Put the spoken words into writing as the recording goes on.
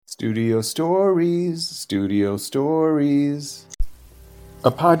Studio Stories, Studio Stories.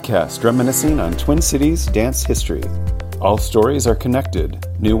 A podcast reminiscing on Twin Cities dance history. All stories are connected,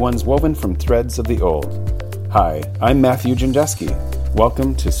 new ones woven from threads of the old. Hi, I'm Matthew Jandeski.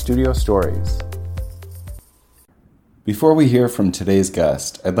 Welcome to Studio Stories. Before we hear from today's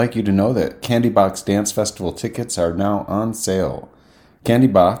guest, I'd like you to know that Candy Box Dance Festival tickets are now on sale. Candy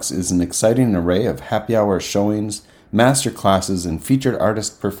Box is an exciting array of happy hour showings, master classes, and featured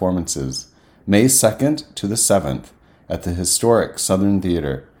artist performances, May 2nd to the 7th at the historic Southern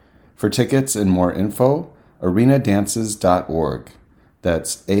Theater. For tickets and more info, arenadances.org.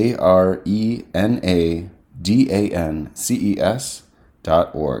 That's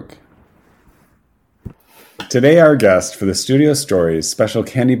arenadances.org. Today our guest for the Studio Stories special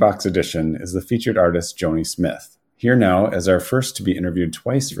Candy Box edition is the featured artist Joni Smith. Here now as our first to be interviewed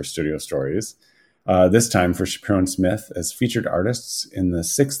twice for Studio Stories, this time for Shapiro and Smith as featured artists in the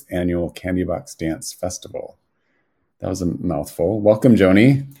 6th annual Candy Box Dance Festival. That was a mouthful. Welcome,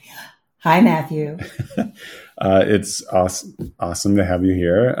 Joni. Hi, Matthew. It's awesome to have you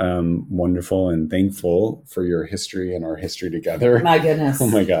here. Wonderful and thankful for your history and our history together. My goodness. Oh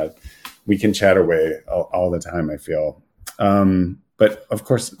my God. We can chat away all the time, I feel. But of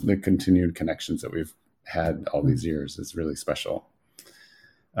course, the continued connections that we've had all these years is really special.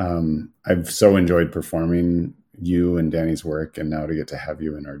 I've so enjoyed performing you and Danny's work, and now to get to have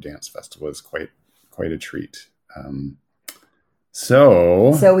you in our dance festival is quite a treat.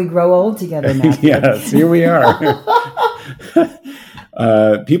 So we grow old together, Matthew. Yes, here we are.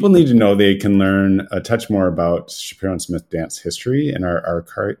 People need to know they can learn a touch more about Shapiro and Smith dance history in our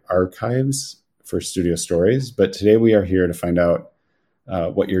archives for Studio Stories. But today we are here to find out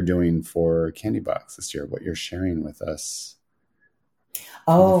what you're doing for Candy Box this year, what you're sharing with us.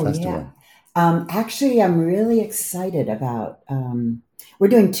 Oh, yeah. Actually, I'm really excited about, we're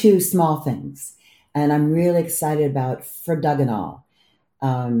doing two small things, and I'm really excited about For Doug and All.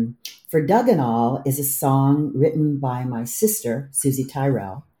 For Doug and All is a song written by my sister, Susie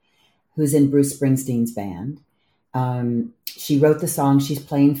Tyrell, who's in Bruce Springsteen's band. She wrote the song. She's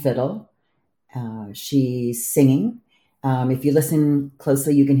playing fiddle. She's singing. If you listen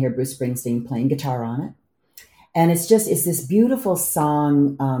closely, you can hear Bruce Springsteen playing guitar on it. And it's this beautiful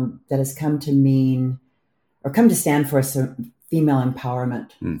song that has come to mean, or come to stand for some female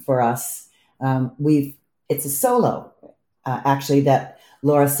empowerment for us. It's a solo, actually, that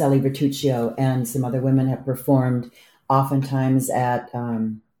Laura Selly Bertuccio and some other women have performed, oftentimes at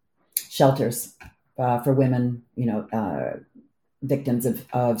shelters for women, victims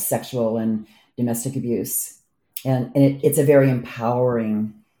of sexual and domestic abuse. And it's a very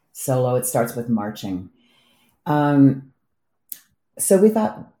empowering solo. It starts with marching. So we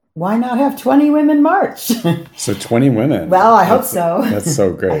thought, why not have 20 women march? So 20 women. Well, I hope so. That's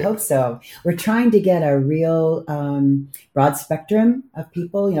so great. I hope so. We're trying to get a real broad spectrum of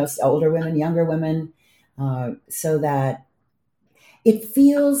people, older women, younger women, so that it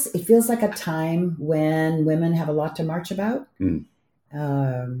feels like a time when women have a lot to march about.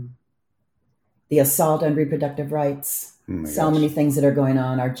 The assault on reproductive rights, many things that are going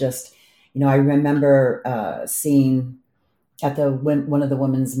on are just, I remember seeing at one of the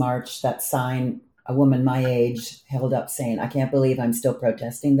Women's March that sign a woman my age held up saying, "I can't believe I'm still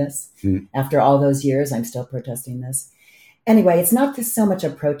protesting this. After all those years, I'm still protesting this." Anyway, it's not so much a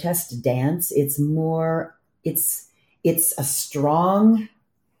protest dance. It's more, it's a strong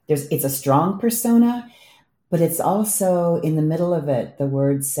persona, but it's also in the middle of it. The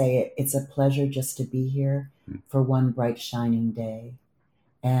words say, "It's a pleasure just to be here for one bright shining day."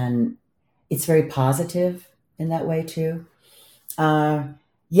 And it's very positive in that way too. And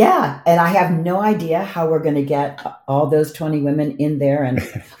I have no idea how we're going to get all those 20 women in there and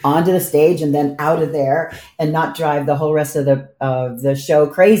onto the stage and then out of there and not drive the whole rest of the show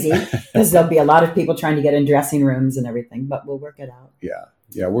crazy, because there'll be a lot of people trying to get in dressing rooms and everything, but we'll work it out. Yeah,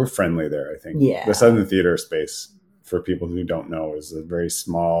 we're friendly there, I think. Yeah. The Southern Theater space, for people who don't know, is a very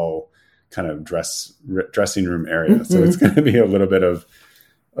small kind of dressing room area. So it's going to be a little bit of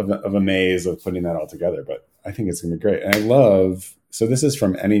a maze of putting that all together, but I think it's going to be great. And I love, so this is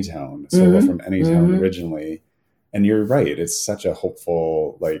from Anytown, solo from Anytown originally. And you're right. It's such a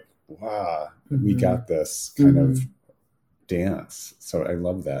hopeful, we got this kind of dance. So I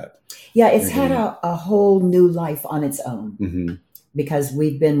love that. Yeah. It's had a whole new life on its own because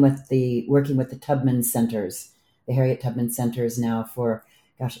we've been working with the Tubman Centers, the Harriet Tubman Centers now for,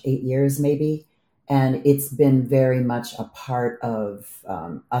 8 years maybe. And it's been very much a part of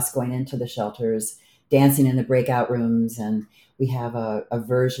us going into the shelters, dancing in the breakout rooms. And we have a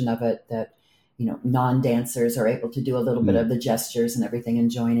version of it that, non-dancers are able to do a little bit of the gestures and everything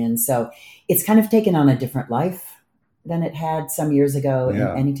and join in. So it's kind of taken on a different life than it had some years ago in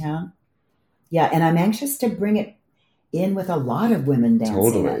Anytown. Yeah. And I'm anxious to bring it in with a lot of women dancing.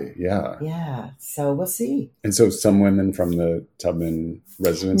 Totally. Yeah. Yeah. So we'll see. And so some women from the Tubman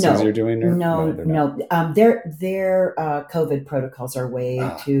residencies you're doing? No. Their COVID protocols are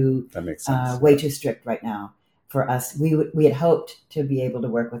that makes sense. way too strict right now for us. We had hoped to be able to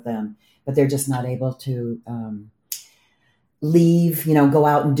work with them, but they're just not able to leave, go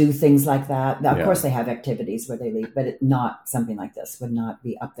out and do things like that. Of course, they have activities where they leave, but not something like this would not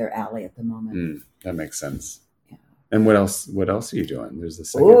be up their alley at the moment. That makes sense. Yeah. And what else are you doing? There's the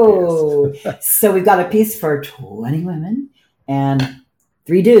second piece. So we've got a piece for 20 women and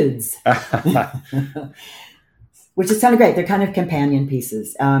 3 dudes, which is kind of great. They're kind of companion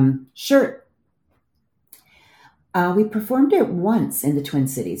pieces. Shirt. We performed it once in the Twin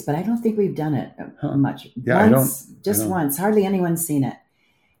Cities, but I don't think we've done it much. Yeah, once. Hardly anyone's seen it.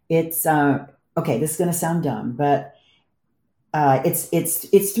 It's okay. This is going to sound dumb, but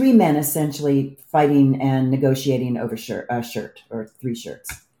it's 3 men essentially fighting and negotiating over a shirt or 3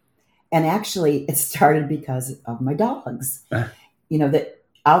 shirts. And actually, it started because of my dogs. That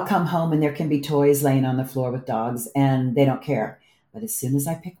I'll come home and there can be toys laying on the floor with dogs, and they don't care. But as soon as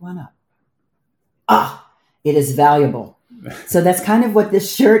I pick one up, it is valuable. So that's kind of what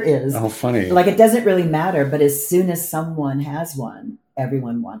this shirt is. Oh, funny. Like, it doesn't really matter, but as soon as someone has one,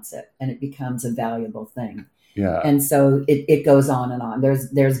 everyone wants it, and it becomes a valuable thing. Yeah. And so it goes on and on.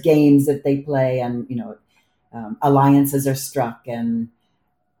 There's games that they play, and alliances are struck,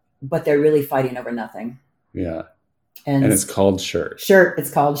 but they're really fighting over nothing. Yeah. And it's called Shirt. It's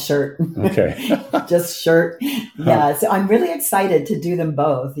called Shirt. Okay. Just Shirt. Yeah. So I'm really excited to do them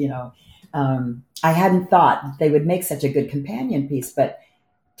both. I hadn't thought they would make such a good companion piece, but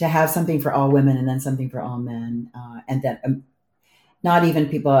to have something for all women and then something for all men, and then not even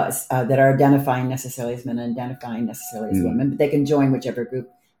people that are identifying necessarily as men and identifying necessarily as women, but they can join whichever group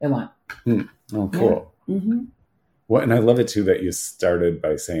they want. Oh, cool. Yeah. Mm-hmm. Well, and I love it too that you started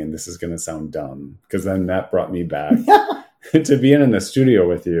by saying this is going to sound dumb, because then that brought me back to being in the studio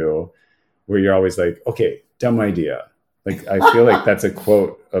with you, where you're always like, okay, dumb idea. Like, I feel like that's a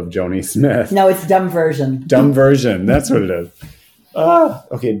quote of Joni Smith. No, it's dumb version. Dumb version. That's what it is.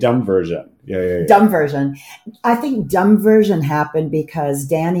 Okay. Dumb version. Yeah. Dumb version. I think dumb version happened because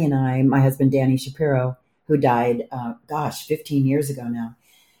Danny and I, my husband, Danny Shapiro, who died, 15 years ago now,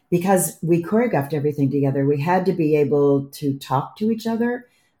 because we choreographed everything together. We had to be able to talk to each other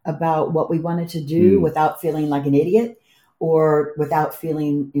about what we wanted to do without feeling like an idiot, or without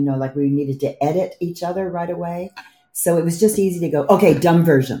feeling, like we needed to edit each other right away. So it was just easy to go, okay, dumb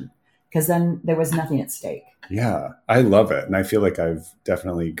version, because then there was nothing at stake. Yeah, I love it. And I feel like I've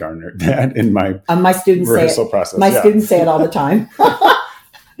definitely garnered that in my students rehearsal process. My students say it all the time.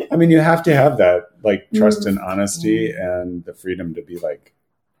 I mean, you have to have that, like, trust and honesty and the freedom to be like,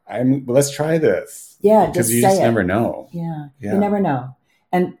 let's try this. Yeah, because you just never know. Yeah, you never know.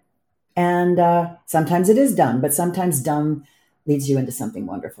 And sometimes it is dumb, but sometimes dumb leads you into something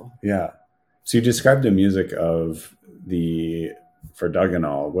wonderful. Yeah. So you described the music for Doug and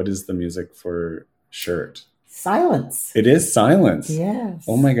All. What is the music for Shirt? Silence. It is silence. Yes.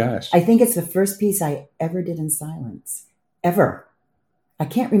 Oh my gosh. I think it's the first piece I ever did in silence. Ever. I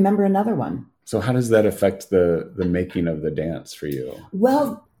can't remember another one. So how does that affect the making of the dance for you?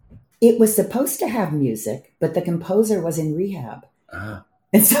 Well, it was supposed to have music, but the composer was in rehab.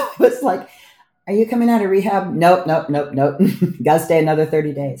 And so it was like, are you coming out of rehab? Nope. Got to stay another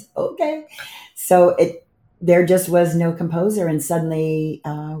 30 days. Okay. So there just was no composer. And suddenly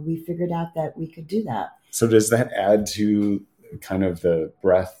we figured out that we could do that. So does that add to kind of the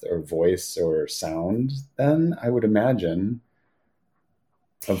breath or voice or sound then, I would imagine,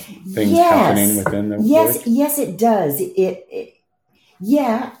 of things happening within the work? Yes, it does.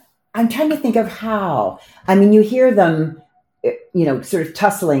 Yeah. I'm trying to think of how. I mean, you hear them, sort of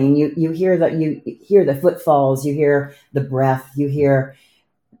tussling. You hear the footfalls, you hear the breath, you hear,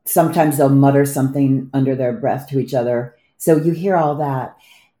 sometimes they'll mutter something under their breath to each other. So you hear all that,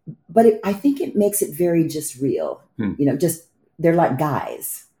 but I think it makes it very just real, just, they're like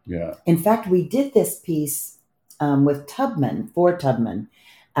guys. Yeah. In fact, we did this piece with for Tubman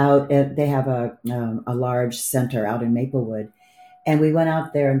out they have a large center out in Maplewood, and we went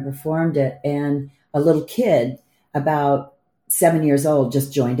out there and performed it, and a little kid about 7 years old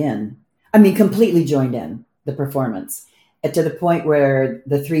just joined in. I mean, completely joined in the performance, to the point where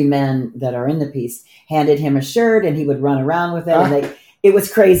the 3 men that are in the piece handed him a shirt and he would run around with it. And it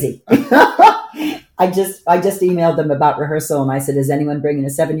was crazy. I just emailed them about rehearsal, and I said, "Is anyone bringing a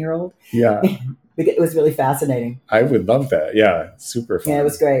 7-year-old?" Yeah. It was really fascinating. I would love that. Yeah. Super fun. Yeah, it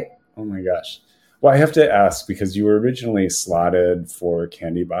was great. Oh my gosh. Well, I have to ask, because you were originally slotted for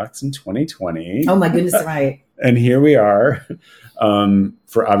Candy Box in 2020. Oh my goodness, right. And here we are.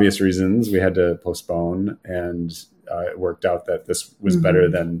 For obvious reasons, we had to postpone, and it worked out that this was better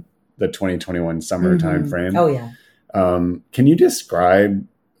than the 2021 summer timeframe. Oh yeah. Can you describe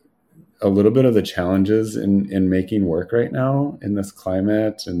a little bit of the challenges in making work right now in this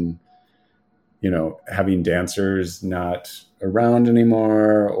climate, and having dancers not around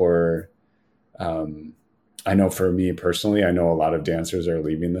anymore, or I know for me personally, I know a lot of dancers are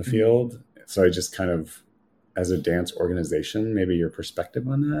leaving the field. So I just kind of, as a dance organization, maybe your perspective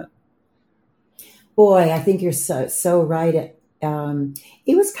on that? Boy, I think you're so right.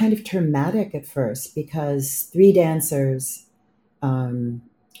 It was kind of traumatic at first because 3 dancers, one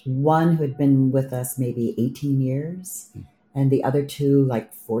who had been with us maybe 18 years, and the other 2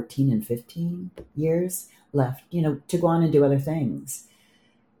 like 14 and 15 years left, to go on and do other things.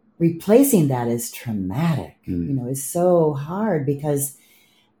 Replacing that is traumatic, is so hard because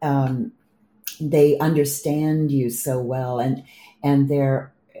they understand you so well, and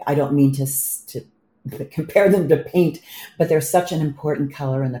they're, I don't mean to compare them to paint, but they're such an important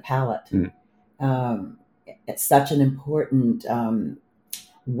color in the palette. It's such an important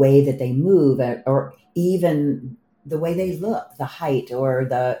way that they move, or even the way they look, the height, or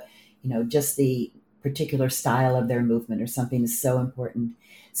the, just the particular style of their movement or something is so important.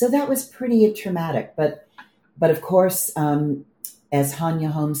 So that was pretty traumatic. But of course, as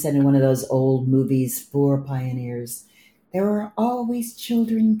Hanya Holmes said in one of those old movies, For Pioneers, there are always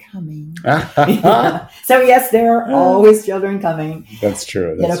children coming. So yes, there are always children coming. That's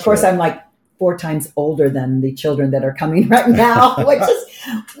true. And of course, I'm like 4 times older than the children that are coming right now, which is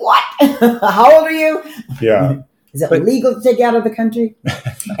what? How old are you? Yeah. Is it legal to take you out of the country?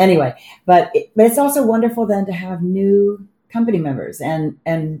 Anyway, but it's also wonderful then to have new company members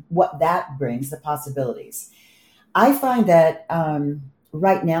and what that brings, the possibilities. I find that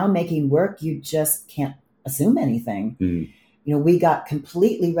right now, making work, you just can't assume anything. We got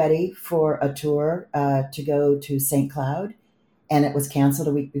completely ready for a tour to go to St. Cloud, and it was canceled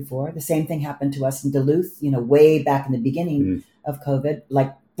a week before. The same thing happened to us in Duluth, way back in the beginning of COVID,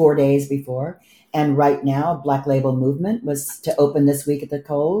 like 4 days before. And right now, Black Label Movement was to open this week at the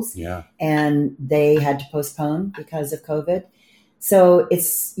Coles. Yeah. And they had to postpone because of COVID. So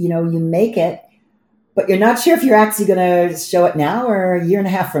it's, you make it, but you're not sure if you're actually going to show it now or a year and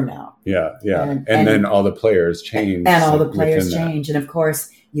a half from now. Yeah, yeah. And then all the players change. And all the players change. And of course,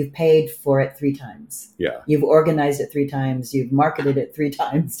 you've paid for it 3 times. Yeah. You've organized it 3 times. You've marketed it 3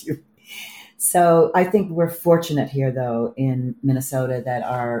 times. So I think we're fortunate here, though, in Minnesota that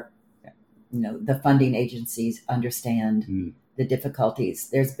our, the funding agencies understand the difficulties.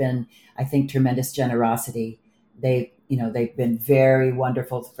 There's been, I think, tremendous generosity. They've been very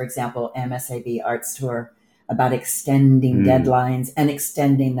wonderful. For example, MSAB Arts Tour, about extending deadlines and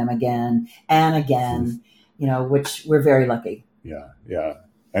extending them again and again, which we're very lucky. Yeah. Yeah.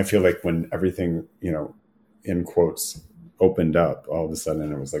 I feel like when everything, in quotes, opened up, all of a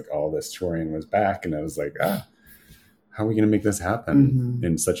sudden it was like all this touring was back, and I was like, how are we going to make this happen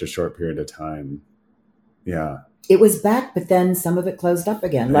in such a short period of time? Yeah. It was back, but then some of it closed up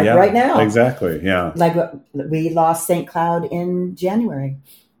again, like right now. Exactly. Yeah. Like we lost St. Cloud in January,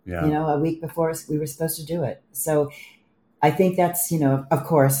 yeah. A week before we were supposed to do it. So I think that's, of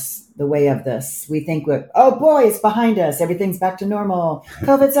course, the way of this. We think, oh boy, it's behind us. Everything's back to normal.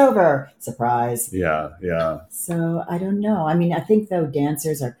 COVID's over. Surprise. Yeah. Yeah. So I don't know. I mean, I think, though,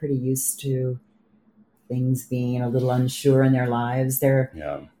 dancers are pretty used to things being a little unsure in their lives. They're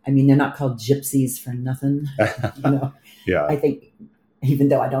not called gypsies for nothing. Yeah. I think, even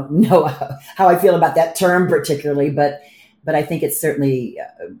though I don't know how I feel about that term particularly, but I think it certainly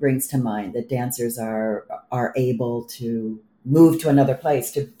brings to mind that dancers are able to move to another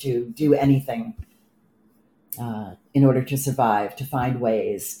place, to do anything in order to survive, to find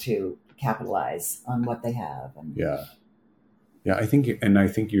ways to capitalize on what they have. Yeah. Yeah, I think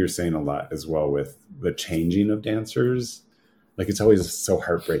you're saying a lot as well with the changing of dancers. Like, it's always so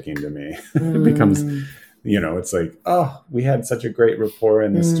heartbreaking to me. It becomes, it's like, oh, we had such a great rapport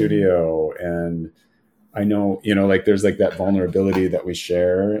in the studio. And I know, like there's like that vulnerability that we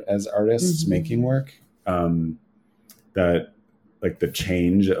share as artists making work, that like the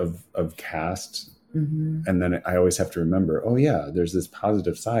change of cast. And then I always have to remember, oh yeah, there's this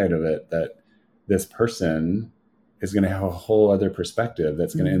positive side of it, that this person is going to have a whole other perspective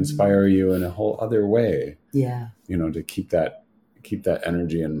that's going to inspire you in a whole other way. Yeah. To keep that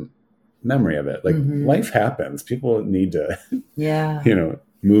energy and memory of it. Like life happens. People need to, yeah,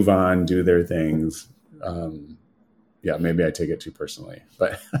 move on, do their things. Maybe I take it too personally,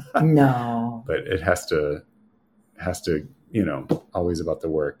 but no, but it has to, always about the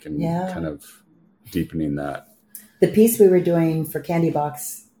work and kind of deepening that. The piece we were doing for Candy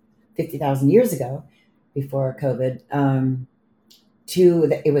Box 50,000 years ago, before COVID,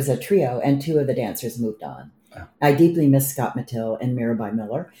 it was a trio, and two of the dancers moved on. Oh. I deeply miss Scott Mattil and Mirabai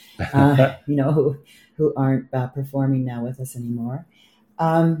Miller, who aren't performing now with us anymore.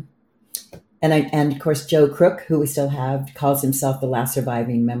 And of course, Joe Crook, who we still have, calls himself the last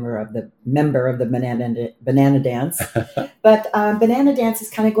surviving member of the Banana Dance. But Banana Dance is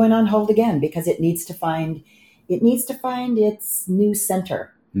kind of going on hold again because it needs to find its new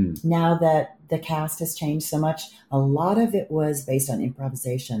center. Now that the cast has changed so much. A lot of it was based on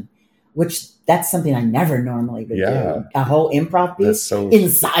improvisation, which that's something I never normally would do. A whole improv piece in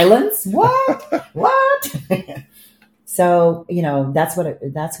silence. What? So, that's what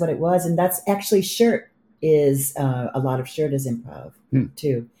it was. And that's actually a lot of Shirt is improv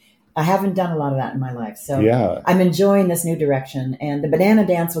too. I haven't done a lot of that in my life. So I'm enjoying this new direction, and the Banana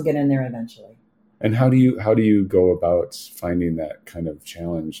Dance will get in there eventually. And how do you go about finding that kind of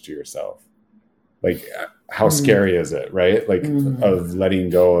challenge to yourself? Like, how scary is it, right? Like, of letting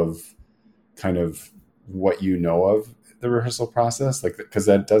go of kind of what you know of the rehearsal process? Like, because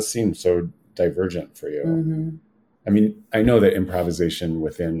that does seem so divergent for you. I mean, I know that improvisation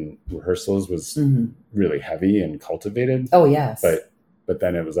within rehearsals was really heavy and cultivated. Oh, yes. But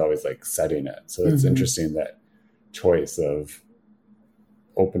then it was always like setting it. So it's interesting, that choice of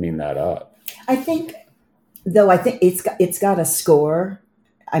opening that up. I think it's got a score.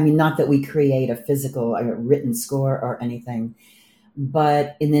 I mean, not that we create a physical written score or anything,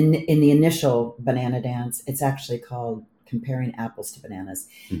 but in the initial Banana Dance, it's actually called Comparing Apples to Bananas.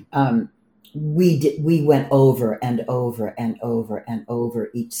 We went over and over and over and over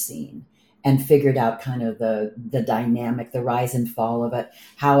each scene and figured out kind of the dynamic, the rise and fall of it,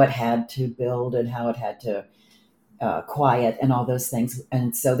 how it had to build and how it had to quiet and all those things.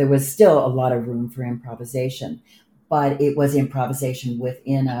 And so there was still a lot of room for improvisation, but it was improvisation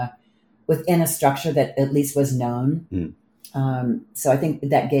within a structure that at least was known. So I think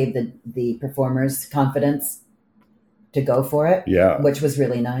that gave the performers confidence to go for it, which was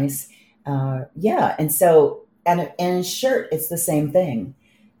really nice. And so, and in Shirt, it's the same thing.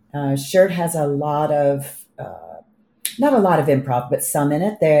 Shirt has a lot of, not a lot of improv, but some in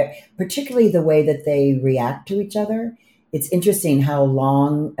it. There, particularly the way that they react to each other. It's interesting how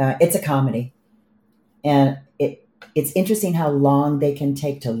long it's a comedy, and it's interesting how long they can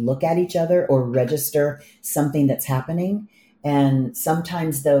take to look at each other or register something that's happening. And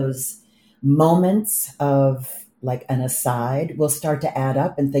sometimes those moments of like an aside will start to add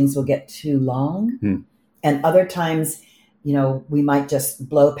up, and things will get too long. And other times, we might just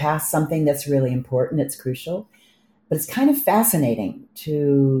blow past something that's really important. It's crucial. But it's kind of fascinating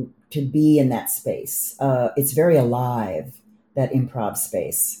to be in that space. It's very alive, that improv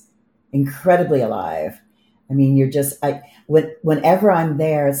space, incredibly alive. I mean, whenever I'm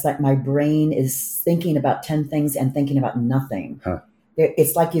there, it's like my brain is thinking about 10 things and thinking about nothing.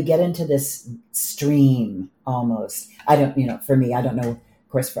 It's like you get into this stream almost. For me, I don't know, of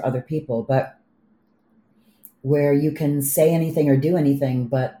course, for other people, but where you can say anything or do anything,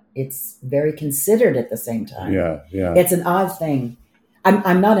 but it's very considered at the same time. Yeah. It's an odd thing.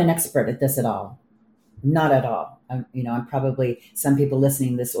 I'm not an expert at this at all. Not at all. I'm probably, some people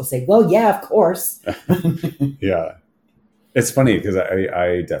listening to this will say, well, yeah, of course. Yeah. It's funny because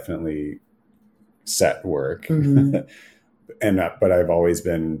I definitely set work. But I've always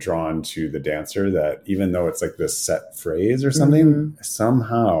been drawn to the dancer, that even though it's like this set phrase or something,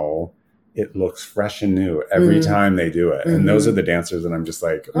 somehow it looks fresh and new every time they do it. And those are the dancers that I'm just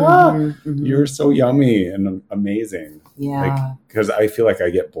like, you're so yummy and amazing. Yeah. Like, because I feel like I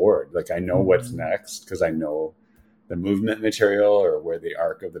get bored. Like, I know what's next because I know the movement material or where the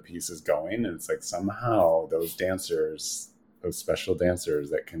arc of the piece is going. And it's like, somehow those dancers, those special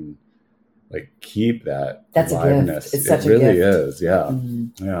dancers that can like keep that aliveness. It's such a gift. It really is. Yeah.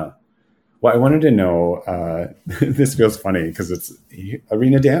 Yeah. Well, I wanted to know, this feels funny because it's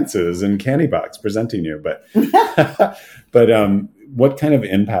Arena Dances and Candy Box presenting you, but what kind of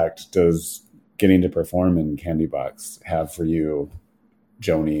impact does getting to perform in Candy Box have for you,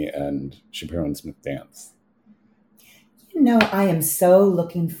 Joni, and Shapiro and Smith Dance? I am so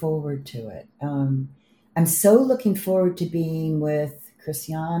looking forward to it. I'm so looking forward to being with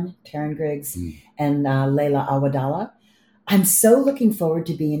Christian, Taryn Griggs, and Leila Awadallah. I'm so looking forward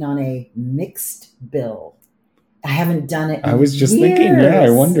to being on a mixed bill I haven't done it. I was just thinking, I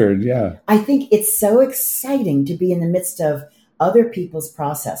wondered, I think it's so exciting to be in the midst of other people's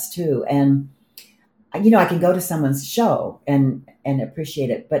process too. And, I can go to someone's show and appreciate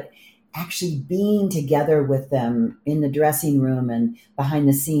it, but actually being together with them in the dressing room and behind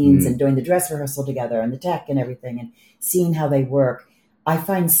the scenes and doing the dress rehearsal together and the tech and everything and seeing how they work, I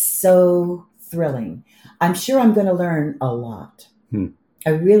find so thrilling. I'm sure I'm going to learn a lot. I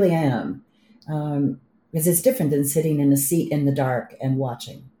really am. Because it's different than sitting in a seat in the dark and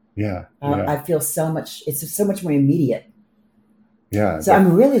watching. I feel it's so much more immediate. So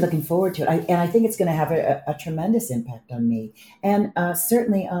I'm really looking forward to it. And I think it's going to have a tremendous impact on me. And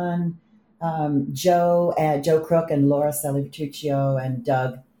certainly on Joe Crook and Laura Salvatruccio and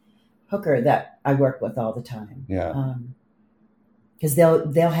Doug Hooker that I work with all the time. Because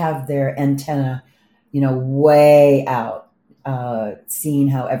they'll have their antenna, way out. Seeing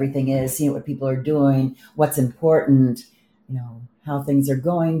how everything is, seeing what people are doing, what's important, how things are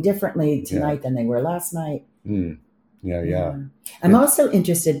going differently tonight than they were last night. I'm also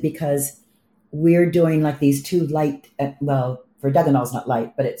interested because we're doing like these two light, for Doug and All's not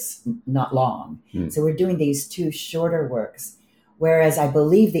light, but it's not long. So we're doing these two shorter works, whereas I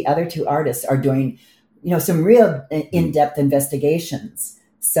believe the other two artists are doing, some real in-depth investigations.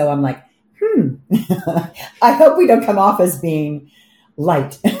 So I'm like, I hope we don't come off as being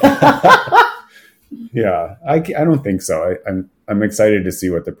light. I don't think so. I'm excited to see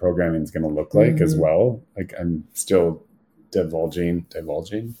what the programming is going to look like as well. Like I'm still divulging,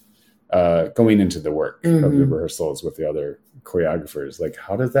 going into the work of the rehearsals with the other choreographers. Like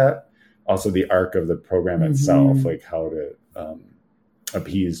how does that, also the arc of the program itself, like how to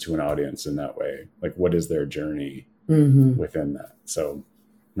appease to an audience in that way? Like what is their journey within that? So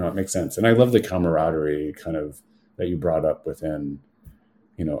no, it makes sense. And I love the camaraderie kind of that you brought up within,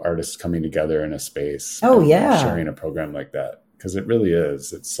 artists coming together in a space. Sharing a program like that. Because it really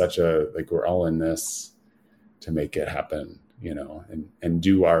is. It's such we're all in this to make it happen, and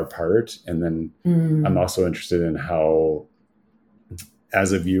do our part. And then I'm also interested in how,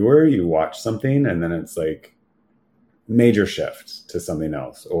 as a viewer, you watch something and then it's like major shift to something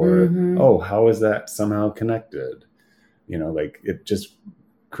else. Or, how is that somehow connected? It just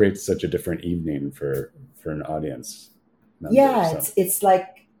creates such a different evening for an audience member, it's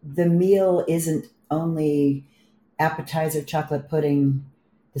like the meal isn't only appetizer chocolate pudding,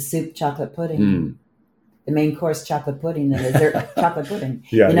 the soup chocolate pudding, the main course chocolate pudding, the dessert chocolate pudding.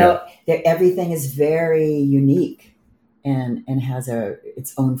 Everything is very unique and has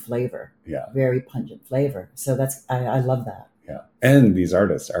its own flavor. Very pungent flavor. So I love that. And these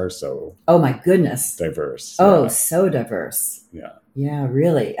artists are so my goodness, diverse. So diverse.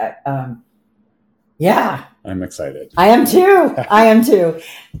 Really. I'm excited. I am too.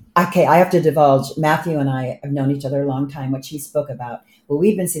 Okay, I have to divulge. Matthew and I have known each other a long time, which he spoke about. Well,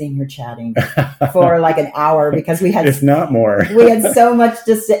 we've been sitting here chatting for like an hour because we had, if not more, we had so much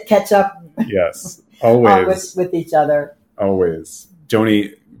to catch up. Yes, always with each other. Always,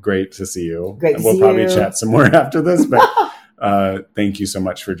 Joni. Great to see you. Great to see you. We'll probably chat some more after this, but thank you so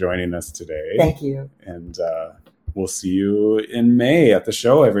much for joining us today. Thank you. And we'll see you in May at the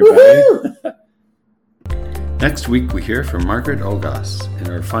show, everybody. Next week, we hear from Margaret Ogas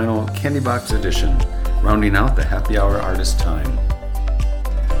in our final Candy Box edition, rounding out the Happy Hour Artist Time.